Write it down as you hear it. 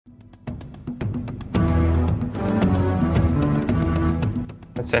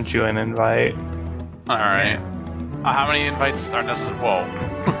I sent you an invite. Alright. How many invites are necessary? Whoa.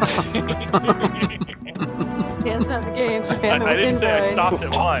 Can't stop the game, I spam it with didn't say I invites. stopped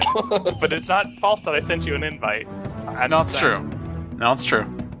at one, but it's not false that I sent you an invite. No, it's true. No, it's true.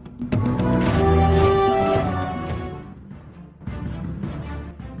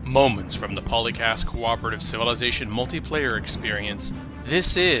 Moments from the PolyCast Cooperative Civilization multiplayer experience.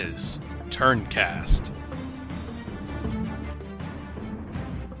 This is TurnCast.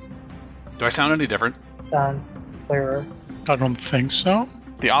 Do I sound any different? Sound clearer. I don't think so.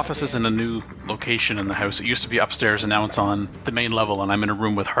 The office is in a new location in the house. It used to be upstairs, and now it's on the main level, and I'm in a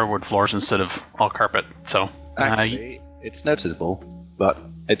room with hardwood floors instead of all carpet. So, Actually, it's noticeable, but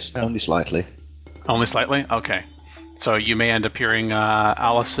it's only slightly. only slightly? Okay. So you may end up hearing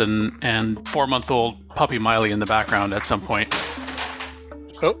Allison and 4-month-old puppy Miley in the background at some point.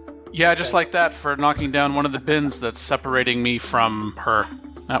 Oh. Yeah, just like that, for knocking down one of the bins that's separating me from her.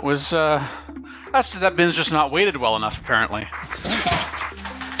 That was, that bin's just not weighted well enough, apparently.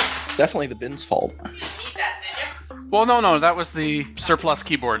 Definitely the bin's fault. Well, no, that was the surplus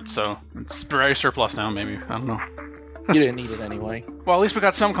keyboard, so it's very surplus now, maybe. I don't know. You didn't need it anyway. Well, at least we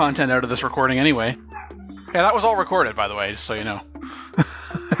got some content out of this recording anyway. Yeah, that was all recorded, by the way, just so you know.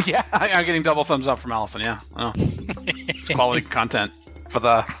 Yeah, I'm getting double thumbs up from Allison, yeah. Oh. It's quality content for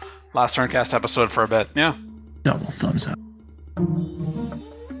the last TurnCast episode for a bit, yeah. Double thumbs up.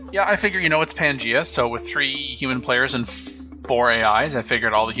 Yeah, I figure, it's Pangea, so with 3 human players and 4 AIs, I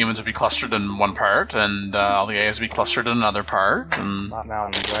figured all the humans would be clustered in one part, and all the AIs would be clustered in another part, and... Not now,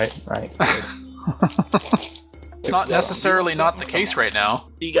 right? It's not necessarily not the case right now.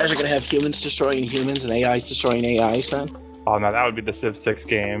 You guys are going to have humans destroying humans and AIs destroying AIs then? Oh, no, that would be the Civ 6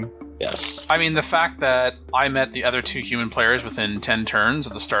 game. Yes. I mean, the fact that I met the other 2 human players within 10 turns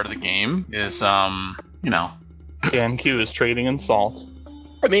at the start of the game is, GameQ is trading in salt.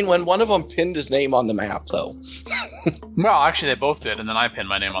 I mean, when one of them pinned his name on the map, though. Well, actually, they both did, and then I pinned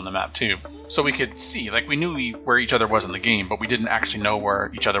my name on the map, too. So we could see, we knew where each other was in the game, but we didn't actually know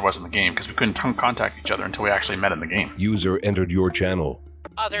where each other was in the game, because we couldn't contact each other until we actually met in the game. User entered your channel.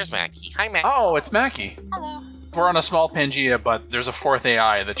 Oh, there's Mackie. Hi, Mackie. Oh, it's Mackie. Hello. We're on a small Pangea, but there's a 4th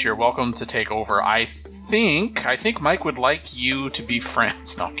AI that you're welcome to take over. I think Mike would like you to be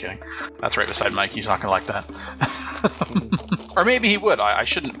friends. No, I'm kidding. That's right beside Mike. He's not going to like that. Or maybe he would. I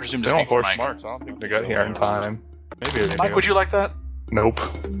shouldn't presume to They don't speak for horse Mike. smarts. I don't think they got here in time. Maybe they Mike, do. would you like that? Nope.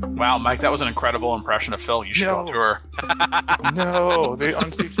 Wow, Mike, that was an incredible impression of Phil. You should go to her. No, they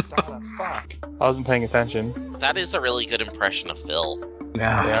unseated Donna. Fuck. I wasn't paying attention. That is a really good impression of Phil.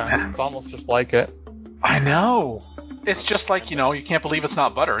 Yeah, it's almost just like it. I know. It's just like, you can't believe it's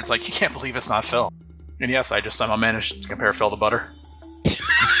not butter. It's like, you can't believe it's not Phil. And yes, I just somehow managed to compare Phil to butter.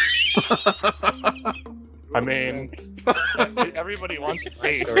 I mean, everybody wants a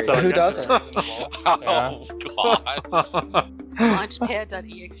taste. So Who doesn't? Oh, God.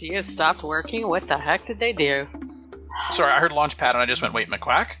 Launchpad.exe has stopped working. What the heck did they do? Sorry, I heard Launchpad and I just went, wait,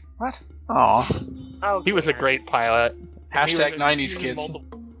 McQuack? What? Aw. Oh, he was a great pilot. Hashtag 90s kids.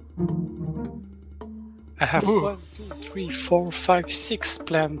 I have 1, 2, 3, 4, 5, 6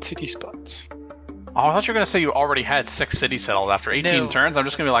 planned city spots. Oh, I thought you were going to say you already had 6 cities settled after 18 turns. I'm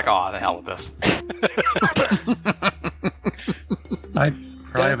just going to be like, oh, the hell with this. I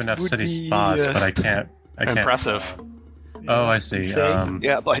probably have enough city spots, but I can't. Impressive. Oh, I see.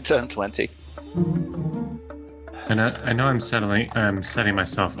 Yeah, by turn 20. And I know I'm setting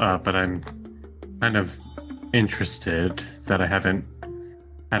myself up, but I'm kind of interested that I haven't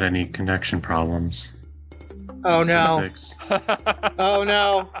had any connection problems. Oh no. Oh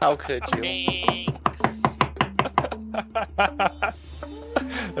no. How could you? Thanks.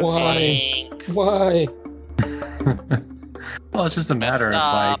 Why? Thanks. Why? Well, it's just a matter of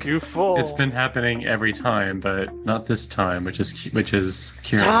up. You fool. it's been happening every time, but not this time, which is curious.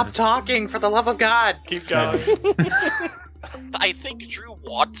 Stop talking, for the love of God. Keep going. I think Drew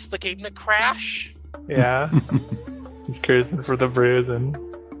wants the game to crash. Yeah. He's cruising for the bruising.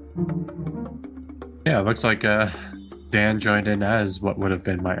 Yeah, it looks like Dan joined in as what would have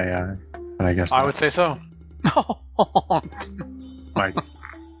been my AI, but I guess I not. would say so. Mike.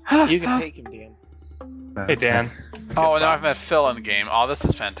 You can take him, Dan. Hey, Dan. Oh, now I've met Phil in the game. Oh, this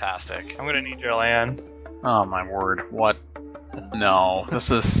is fantastic. I'm gonna need your land. Oh, my word. What? No, this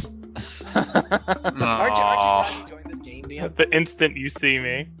is... Aren't you glad you joined this game, Dan? The instant you see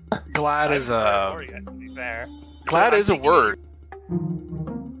me. Glad is To a... be fair. Glad is a word.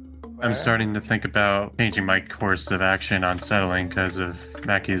 I'm starting to think about changing my course of action on settling because of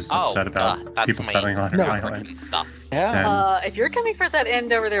Mackey's upset about that's people settling on her island. Stuff. Yeah. If you're coming for that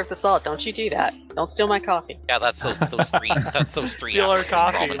end over there with the salt, don't you do that. Don't steal my coffee. Yeah, that's those three. That's those three. Steal our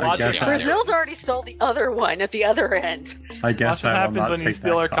coffee. Robin, Watch guess what Brazil's already stole the other one at the other end. I guess what I will happens not when you take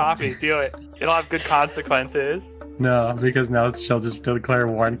steal that our coffee. Do it. It'll have good consequences. No, because now she'll just declare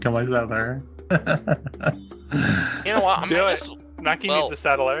war and kill my settler. You know what? Do it. Naki needs a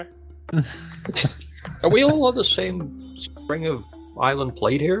settler. Are we all on the same string of island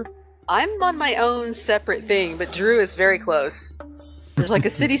plate here? I'm on my own separate thing, but Drew is very close. There's like a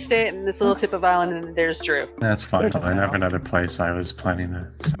city-state and this little tip of island, and there's Drew. That's fine. I have another place I was planning to.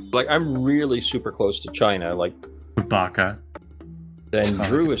 Like, I'm really super close to China, like... Baka. Then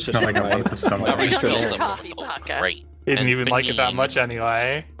Drew is just like my... We don't need your coffee, Baka. Right. He didn't even like it that much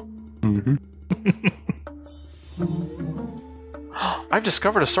anyway. Mm-hmm. I've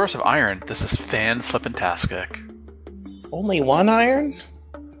discovered a source of iron. This is fan-flippin-tastic. Only one iron?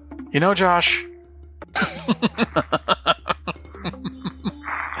 You know, Josh...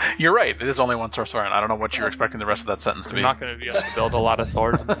 You're right. It is only one source of iron. I don't know what you're expecting the rest of that sentence to be. I'm not going to be able to build a lot of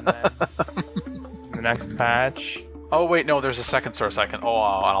swords in the next patch. Oh, wait, no, there's a second source I can... Oh,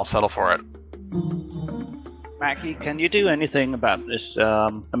 I'll settle for it. Mackie, can you do anything about this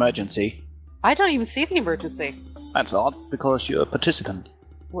emergency? I don't even see the emergency. That's odd, because you're a participant.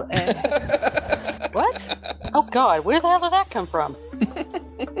 What? Oh god, where the hell did that come from?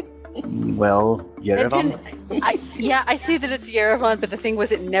 Well, Yerevan? I see that it's Yerevan, but the thing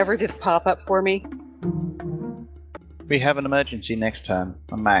was it never did pop up for me. We have an emergency next turn.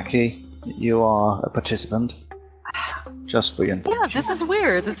 Mackie, you are a participant. Just for your information. Yeah, this is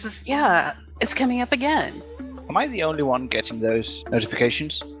weird. It's coming up again. Am I the only one getting those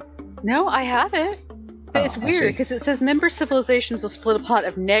notifications? No, I have it. But it's weird, because it says member civilizations will split a pot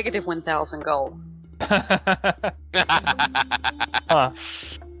of negative 1,000 gold.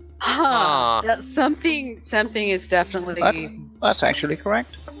 Something is definitely... That's actually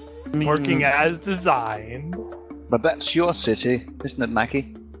correct. Working as designed. But that's your city, isn't it,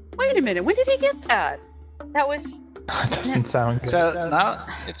 Mackie? Wait a minute, when did he get that? That was... That doesn't sound good. So now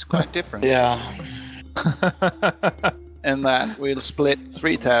it's quite different. Yeah. In that we'll split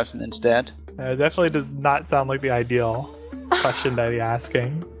 3,000 instead. It definitely does not sound like the ideal question to be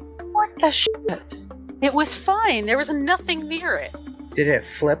asking. What the shit? It was fine. There was nothing near it. Did it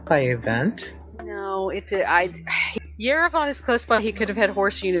flip by event? No, it did. Yerevan is close by. He could have had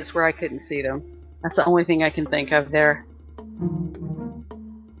horse units where I couldn't see them. That's the only thing I can think of there.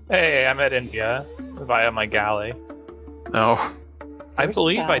 Hey, I'm at India via my galley. No. I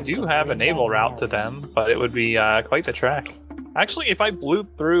believe I do have a naval route to them, but it would be quite the trek. Actually, if I blew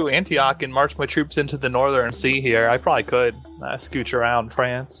through Antioch and marched my troops into the northern sea here, I probably could scooch around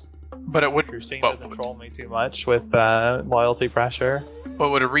France. But it would... Crusading doesn't troll me too much with loyalty pressure.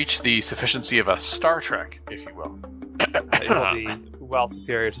 But would it reach the sufficiency of a Star Trek, if you will? It will be well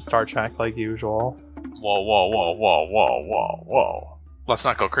superior to Star Trek, like usual. Whoa. Let's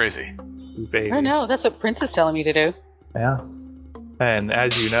not go crazy. Baby. I know, that's what Prince is telling me to do. Yeah. And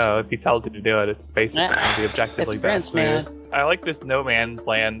as you know, if he tells you to do it, it's basically the objectively it's best Prince, move. I like this no man's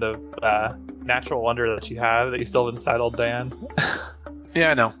land of natural wonder that you have, that you still haven't settled, Dan.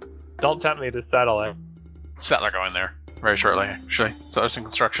 Yeah, I know. Don't tempt me to settle it. Settler going there very shortly, actually. Settlers in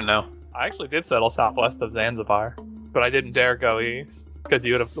construction now. I actually did settle southwest of Zanzibar, but I didn't dare go east, because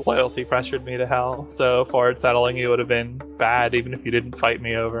you would have loyalty pressured me to hell. So forward settling you would have been bad, even if you didn't fight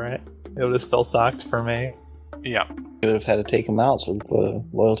me over it. It would have still sucked for me. Yeah. You would have had to take him out so the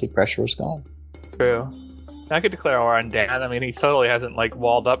loyalty pressure was gone. True. I could declare war on Dan. I mean, he totally hasn't,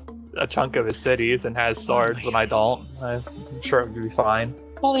 walled up a chunk of his cities and has swords when I don't. I'm sure it would be fine.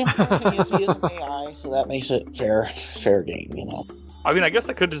 Well, the important thing is he is an AI, so that makes it fair game, you know. I mean, I guess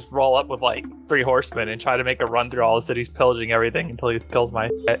I could just roll up with, 3 horsemen and try to make a run through all the cities, pillaging everything until he kills my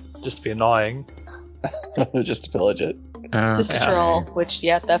shit. Just be annoying. Just to pillage it. Just to troll, which,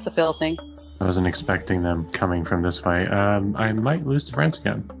 that's a Phil thing. I wasn't expecting them coming from this way. I might lose to France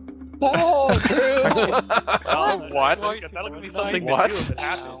again. Oh, true! What? That'll be something What? to do if it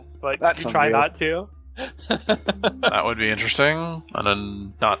happens, but That's you try unreal. not to. That would be interesting, and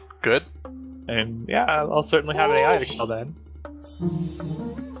then not good. And I'll certainly have an AI to kill then.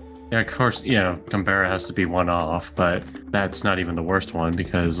 Yeah, of course, Canberra has to be one off, but that's not even the worst one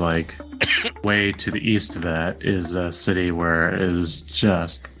because, way to the east of that is a city where it is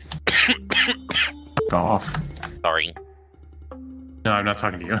just off. Sorry. No, I'm not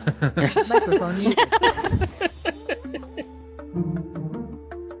talking to you.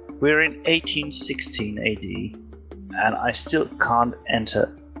 We're in 1816 AD, and I still can't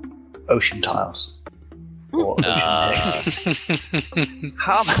enter ocean tiles. Or ocean mixes.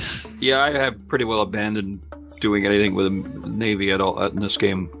 Yeah, I have pretty well abandoned doing anything with the Navy at all in this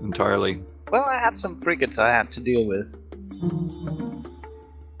game entirely. Well, I had some frigates I had to deal with.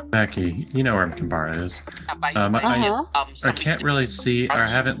 Mackie, you know where Kimbara is. I can't really see, or I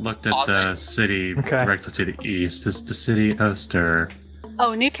haven't looked at the city directly to the east. Is the city coast or...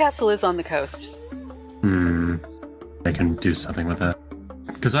 Oh, Newcastle is on the coast. I can do something with that.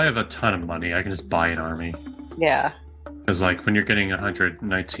 Because I have a ton of money, I can just buy an army. Yeah. Because, like, when you're getting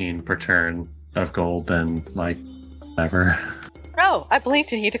 119 per turn of gold, then, like, whatever. Oh, I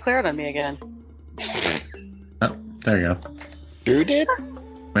blinked and he declared on me again. Oh, there you go. Drew did?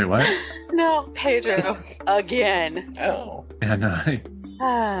 Wait, what? No, Pedro. Again. Oh. Yeah, no.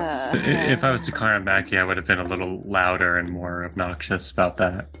 If I was declaring Mackie, I would have been a little louder and more obnoxious about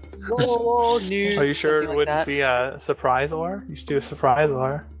that. Whoa, new. Are you sure it wouldn't be a surprise war? You should do a surprise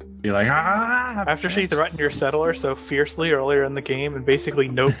war. Be like, ah! After she threatened your settler so fiercely earlier in the game and basically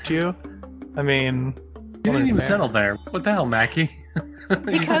noped you. I mean, you didn't even settle there. What the hell, Mackie?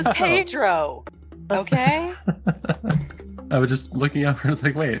 Because Pedro. Okay. I was just looking up and I was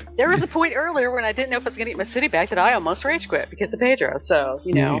like, wait. There was a point earlier when I didn't know if I was going to get my city back that I almost rage quit because of Pedro. So,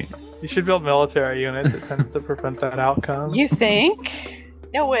 you know. You should build military units. It tends to prevent that outcome. You think?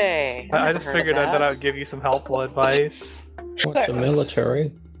 No way. I just figured that I would give you some helpful advice. What's the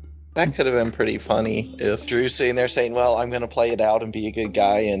military? That could have been pretty funny if Drew's sitting there saying, well, I'm going to play it out and be a good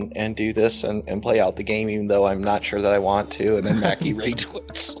guy and do this and play out the game even though I'm not sure that I want to, and then Mackie rage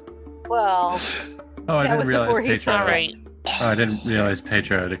quits. Well, I didn't realize Pedro. Right. Oh, I didn't realize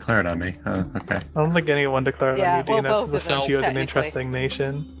Pedro declared on me. Oh, okay. I don't think anyone declared on you, Dean. That's the sense you as an technically. interesting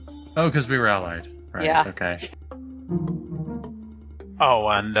nation. Oh, because we were allied. Right, yeah. Okay. Oh,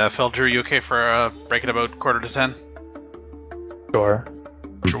 and Phil, Drew, you okay for break it about 9:45? Sure.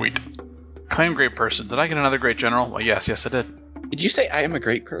 Sweet. Claim great person. Did I get another great general? Well, yes, I did. Did you say I am a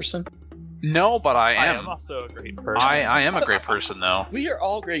great person? No, but I am. I am also a great person. I am a great person, though. We are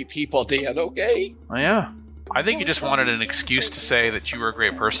all great people, Dan, okay? Oh, yeah. I think you just wanted an excuse to say that you were a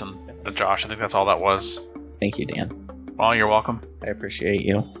great person, Josh. I think that's all that was. Thank you, Dan. Well, you're welcome. I appreciate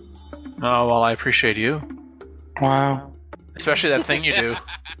you. Oh, well, I appreciate you. Wow. Especially that thing you do.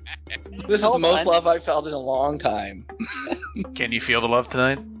 This is the most love I've felt in a long time. Can you feel the love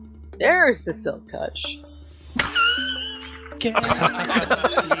tonight? There's the silk touch.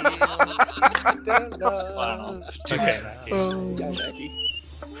 Wow. Okay. Mackie.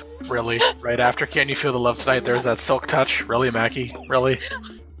 Really? Right after Can You Feel the Love Tonight, there's that silk touch? Really, Mackie? Really?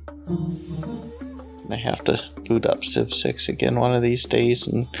 I have to boot up Civ 6 again one of these days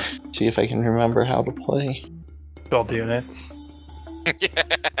and see if I can remember how to play. Build units.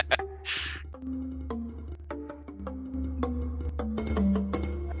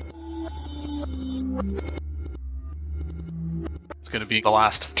 It's going to be the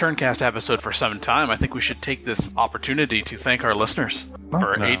last TurnCast episode for some time. I think we should take this opportunity to thank our listeners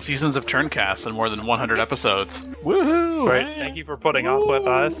for 8 seasons of TurnCast and more than 100 episodes. Woohoo! Right, thank you for putting up with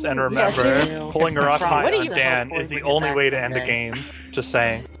us, and remember, pulling her off high on Dan is the only way to end the game. Just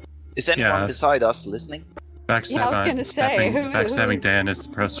saying. Is anyone beside us listening? Yeah, I was gonna say, backstabbing Dan is the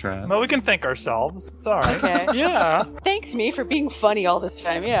pro strat. No, we can thank ourselves. It's alright. Okay. Yeah. Thanks me for being funny all this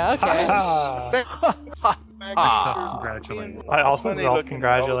time. Yeah, okay. Self-congratulate. I also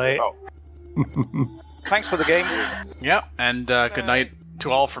self-congratulate. Thanks for the game. Yeah, and good night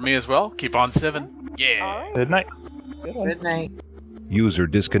to all from me as well. Keep on civing. Yeah. Good night. Good night. User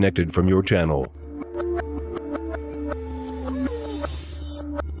disconnected from your channel.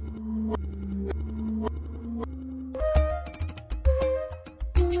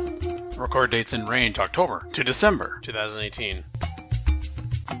 Record dates in range October to December 2018.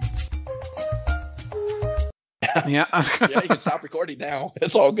 Yeah. Yeah, you can stop recording now.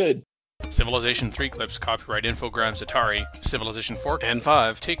 It's all good. Civilization 3 clips, copyright Infogrames Atari. Civilization 4 and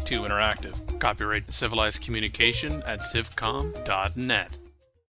 5, Take-Two Interactive. Copyright Civilized Communication at civcom.net.